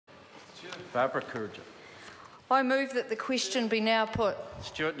Barbara Courage. I move that the question be now put.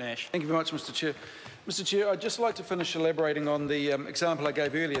 Stuart Nash. Thank you very much, Mr Chair. Mr Chair, I'd just like to finish elaborating on the example I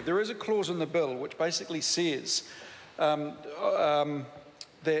gave earlier. There is a clause in the bill which basically says that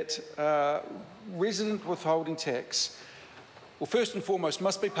resident withholding tax, well, first and foremost,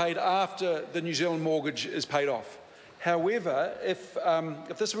 must be paid after the New Zealand mortgage is paid off. However, if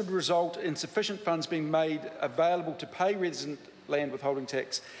this would result in sufficient funds being made available to pay resident land withholding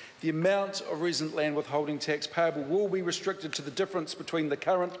tax, the amount of resident land withholding tax payable will be restricted to the difference between the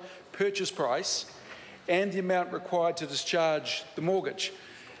current purchase price and the amount required to discharge the mortgage.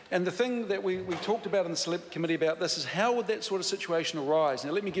 And the thing that we talked about in the Select Committee about this is how would that sort of situation arise?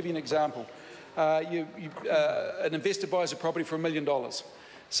 Now, let me give you an example. An investor buys a property for $1 million,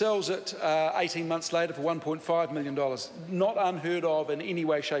 sells it 18 months later for $1.5 million. Not unheard of in any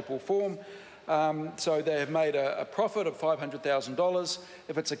way, shape or form. So they have made a profit of $500,000.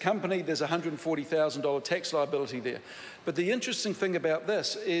 If it's a company, there's a $140,000 tax liability there. But the interesting thing about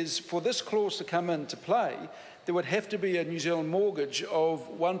this is for this clause to come into play, there would have to be a New Zealand mortgage of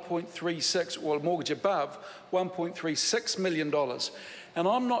 1.36, or a mortgage above $1.36 million. And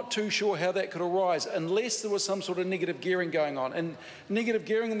I'm not too sure how that could arise unless there was some sort of negative gearing going on. And negative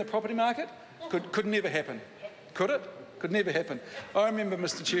gearing in the property market could never happen. Could it? Could never happen. I remember,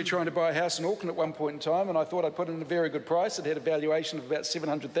 Mr Chair, trying to buy a house in Auckland at one point in time, and I thought I'd put in a very good price. It had a valuation of about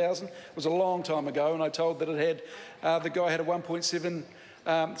 $700,000. It was a long time ago, and I told that it had the guy had a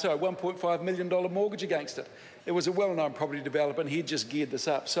 $1.5 million mortgage against it. It was a well-known property developer, and he'd just geared this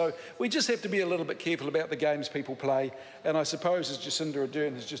up. So we just have to be a little bit careful about the games people play. And I suppose, as Jacinda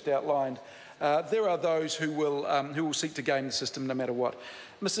Ardern has just outlined, there are those who will seek to game the system no matter what.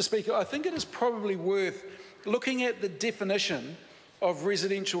 Mr Speaker, I think it is probably worth looking at the definition of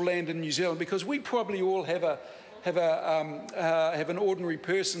residential land in New Zealand, because we probably all have an ordinary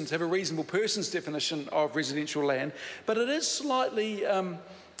person's, have a reasonable person's definition of residential land, but it is slightly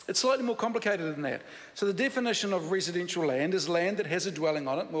more complicated than that. So the definition of residential land is land that has a dwelling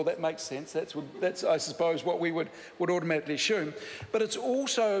on it. Well, that makes sense. That's I suppose, what we would automatically assume. But it's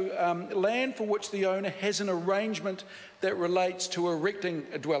also land for which the owner has an arrangement that relates to erecting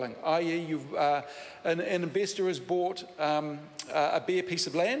a dwelling, i.e. an investor has bought a bare piece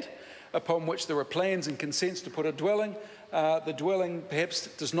of land upon which there are plans and consents to put a dwelling. The dwelling perhaps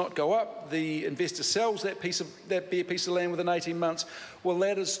does not go up. The investor sells that bare piece of land within 18 months. Well,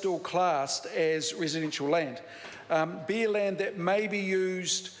 that is still classed as residential land. Bare land that may be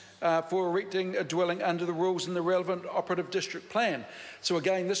used for erecting a dwelling under the rules in the relevant operative district plan. So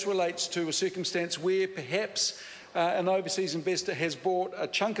again, this relates to a circumstance where perhaps an overseas investor has bought a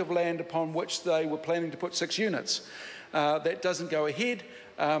chunk of land upon which they were planning to put 6 units. That doesn't go ahead.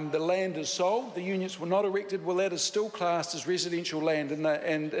 The land is sold, the units were not erected. Well, that is still classed as residential land, and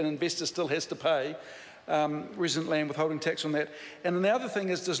an investor still has to pay resident land withholding tax on that. And the other thing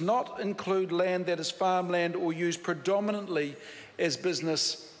is, does not include land that is farmland or used predominantly as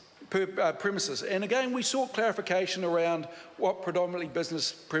business premises. And again, we sought clarification around what predominantly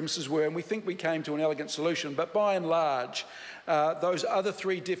business premises were, and we think we came to an elegant solution. But by and large, those other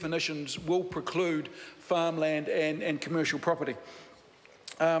 3 definitions will preclude farmland and commercial property.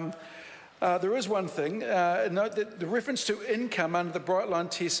 There is one thing, note that the reference to income under the Bright Line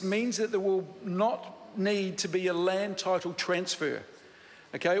test means that there will not need to be a land title transfer.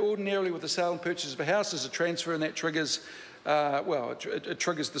 Okay, ordinarily with the sale and purchase of a house, there's a transfer and that triggers, it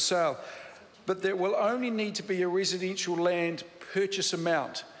triggers the sale. But there will only need to be a residential land purchase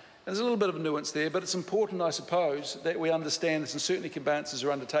amount. There's a little bit of a nuance there, but it's important, I suppose, that we understand this, and certainly conveyancers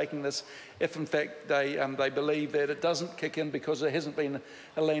are undertaking this if, in fact, they believe that it doesn't kick in because there hasn't been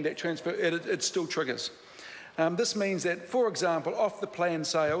a land act transfer, it still triggers. This means that, for example, off-the-plan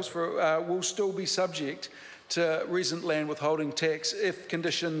sales will still be subject to resident land withholding tax if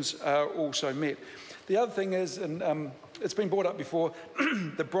conditions are also met. The other thing is, and it's been brought up before,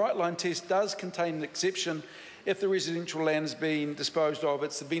 the Bright Line test does contain an exception if the residential land has been disposed of.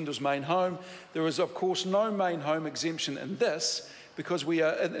 It's the vendor's main home. There is, of course, no main home exemption in this, because we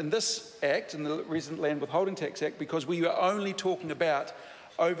are in this Act, in the Resident Land Withholding Tax Act, because we are only talking about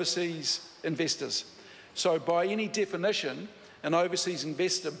overseas investors. So by any definition, an overseas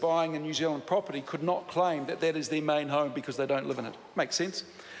investor buying a New Zealand property could not claim that that is their main home because they don't live in it. Makes sense?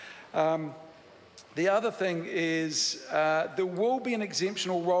 The other thing is there will be an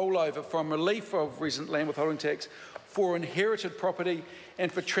exemption or rollover from relief of resident land withholding tax for inherited property and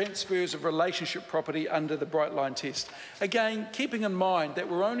for transfers of relationship property under the Bright Line test. Again, keeping in mind that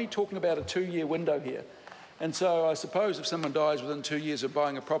we're only talking about a 2-year window here. And so I suppose if someone dies within 2 years of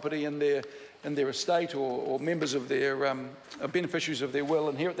buying a property and they're in their estate or members of their beneficiaries of their will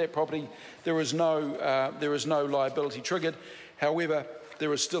inherit that property, there is no liability triggered. However,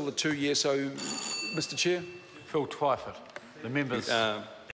 there is still the 2 years. So, Mr. Chair. Phil Twyford, the members.